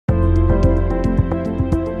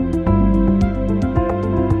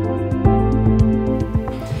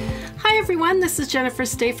this is Jennifer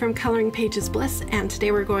Stay from Coloring Pages Bliss, and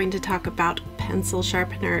today we're going to talk about pencil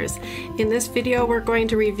sharpeners. In this video we're going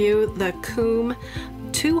to review the KUM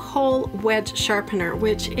 2-hole wedge sharpener,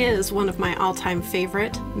 which is one of my all-time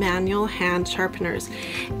favorite manual hand sharpeners.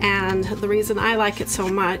 And the reason I like it so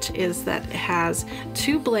much is that it has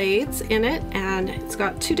 2 blades in it, and it's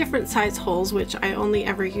got 2 different size holes, which I only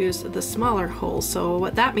ever use the smaller holes. So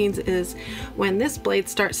what that means is when this blade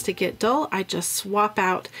starts to get dull, I just swap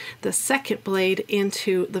out the second blade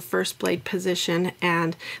into the first blade position,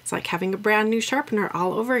 and it's like having a brand new sharpener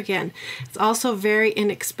all over again. It's also very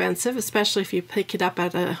inexpensive, especially if you pick it up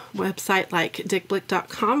at a website like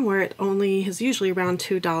dickblick.com, where it only is usually around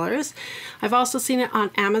 $2. I've also seen it on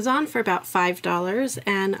Amazon for about $5,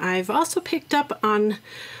 and I've also picked up on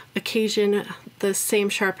occasion the same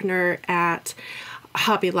sharpener at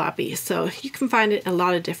Hobby Lobby, so you can find it in a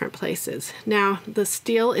lot of different places. Now, the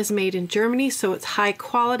steel is made in Germany, so it's high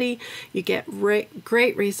quality. You get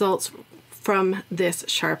great results from this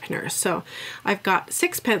sharpener. So I've got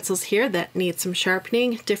 6 pencils here that need some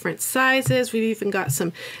sharpening, different sizes. We've even got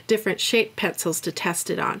some different shaped pencils to test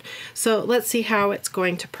it on. So let's see how it's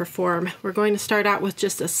going to perform. We're going to start out with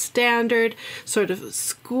just a standard sort of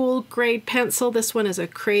school grade pencil. This one is a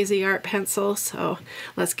crazy art pencil, so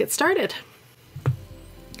let's get started.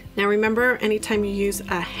 Now remember, anytime you use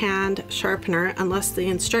a hand sharpener, unless the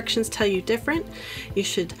instructions tell you different, you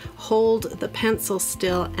should hold the pencil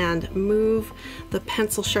still and move the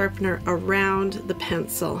pencil sharpener around the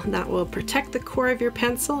pencil. That will protect the core of your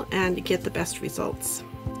pencil and get the best results.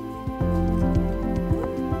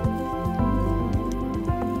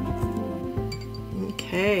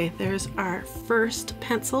 Okay, there's our first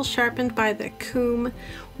pencil sharpened by the KUM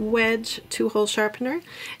Wedge 2-hole sharpener.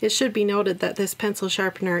 It should be noted that this pencil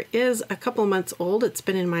sharpener is a couple months old. It's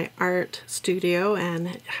been in my art studio and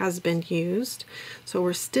it has been used. So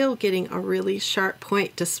we're still getting a really sharp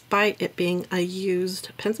point despite it being a used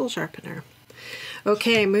pencil sharpener.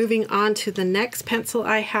 Okay, moving on to the next pencil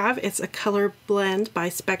I have. It's a color blend by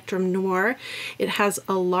Spectrum Noir. It has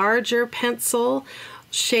a larger pencil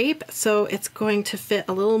shape, so it's going to fit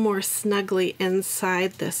a little more snugly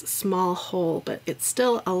inside this small hole, but it's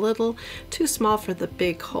still a little too small for the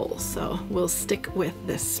big hole, so we'll stick with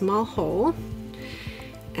this small hole.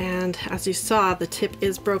 And as you saw, the tip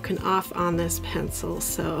is broken off on this pencil,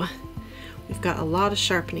 so we've got a lot of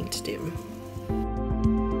sharpening to do.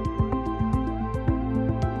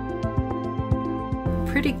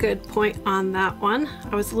 Pretty good point on that one.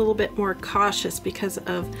 I was a little bit more cautious because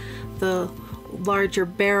of the larger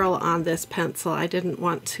barrel on this pencil. I didn't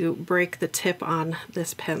want to break the tip on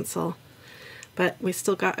this pencil, but we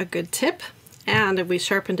still got a good tip, and we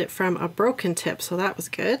sharpened it from a broken tip, so that was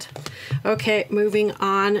good. Okay, moving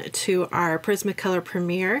on to our Prismacolor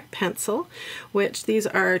Premier pencil, which these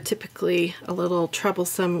are typically a little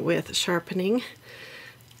troublesome with sharpening.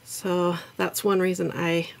 So that's one reason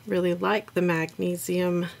I really like the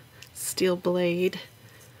Magnesium steel blade,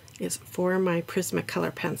 is for my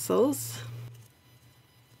Prismacolor pencils.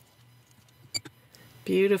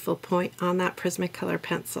 Beautiful point on that Prismacolor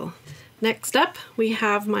pencil. Next up, we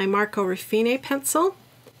have my Marco Raffine pencil,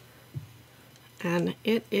 and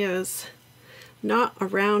it is not a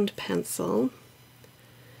round pencil,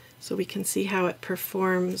 so we can see how it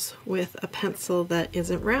performs with a pencil that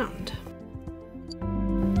isn't round.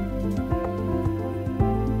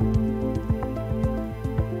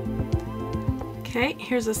 Okay,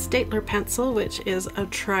 here's a Staedtler pencil, which is a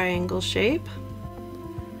triangle shape.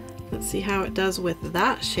 Let's see how it does with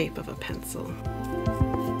that shape of a pencil.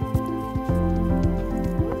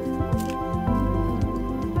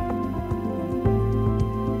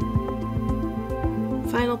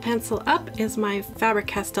 Final pencil up is my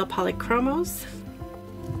Faber-Castell Polychromos.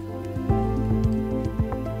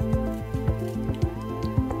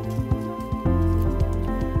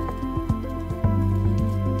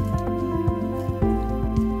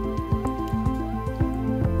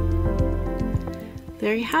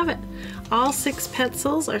 There you have it. All 6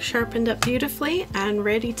 pencils are sharpened up beautifully and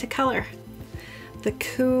ready to color. The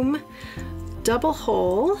KUM double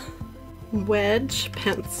hole wedge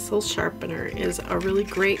pencil sharpener is a really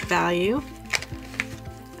great value,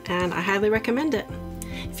 and I highly recommend it.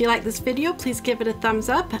 If you like this video, please give it a thumbs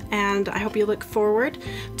up, and I hope you look forward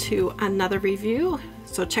to another review.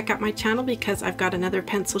 So check out my channel because I've got another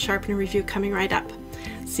pencil sharpener review coming right up.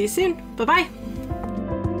 See you soon. Bye-bye.